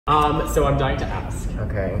So I'm dying to ask.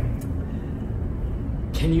 Okay.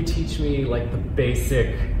 Can you teach me like the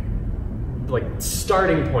basic, like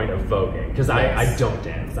starting point of voguing? Because I don't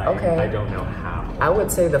dance. I don't know how. I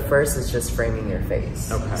would say the first is just framing your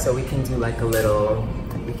face. Okay. So we can do like a little,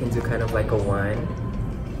 we can do kind of like a 1.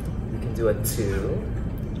 You can do a 2.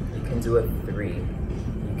 You can do a 3. You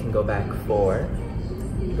can go back 4.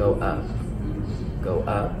 Go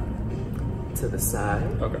up to the side.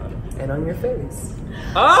 Oh God. And on your face.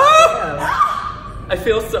 Oh! Yeah. I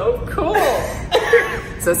feel so cool.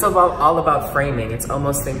 So it's all about framing. It's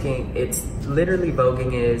almost thinking, it's literally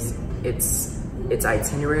voguing is, its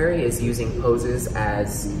itinerary is using poses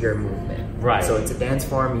as your movement. Right. So it's a dance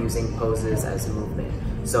form using poses as a movement.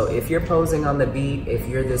 So if you're posing on the beat, if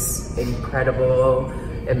you're this incredible,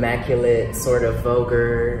 immaculate sort of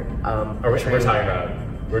voguer, we're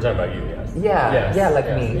talking about you, yes. Yeah, yes. yeah, like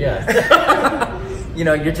yes. me. Yes. You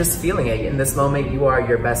know, you're just feeling it. In this moment, you are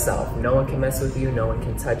your best self. No one can mess with you, no one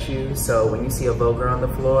can touch you. So when you see a voguer on the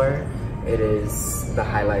floor, it is the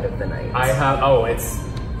highlight of the night.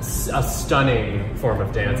 It's a stunning form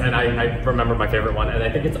of dance. And I remember my favorite one, and I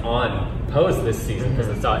think it's on Pose this season, because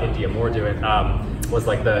I saw India Moore do it, was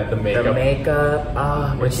like the makeup. The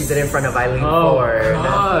makeup, when she did it in front of Eileen Ford.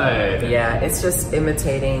 God. Yeah, it's just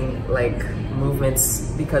imitating like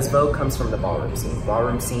movements, because Vogue comes from the ballroom scene.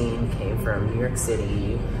 Ballroom scene came from New York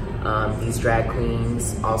City. These drag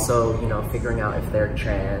queens also, you know, figuring out if they're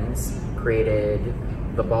trans, created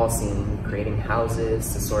the ball scene, creating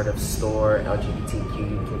houses to sort of store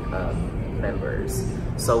LGBTQ members.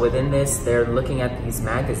 So within this, they're looking at these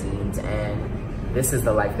magazines, and this is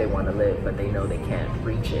the life they want to live, but they know they can't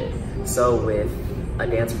reach it. So with a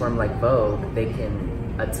dance form like Vogue, they can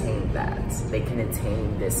attain that. They can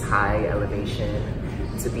attain this high elevation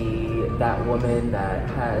to be that woman that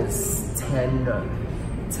has 10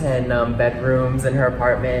 bedrooms in her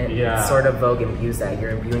apartment. Yeah. Sort of Vogue imbues that.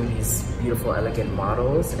 You're imbuing these beautiful, elegant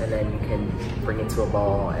models, and then you can bring it to a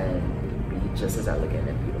ball and be just as elegant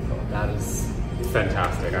and beautiful. That is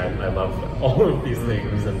fantastic. I love all of these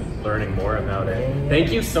things and learning more about it. Yeah.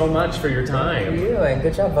 Thank you so much for your time. Thank you, and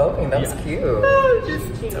good job voguing. That was cute.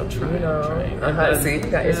 Just, you know, trying. See,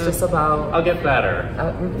 it's just about... I'll get better.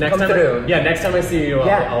 Next come time, through. Next time I see you,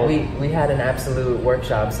 I'll we had an absolute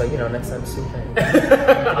workshop, so, you know, next time super.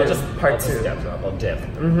 I'll just part 2. I'll dip.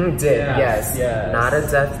 Dip, yes. Not a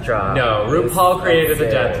death drop. No, RuPaul created a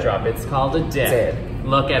death drop. It's called a dip.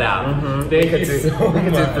 Look it up. We could do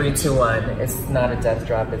 3, 2, 1. It's not a death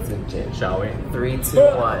drop, it's a dip. Shall we? 3, 2,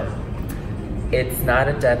 1. It's not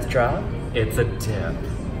a death drop. It's a dip.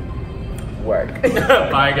 Work.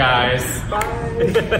 Bye, guys. Bye.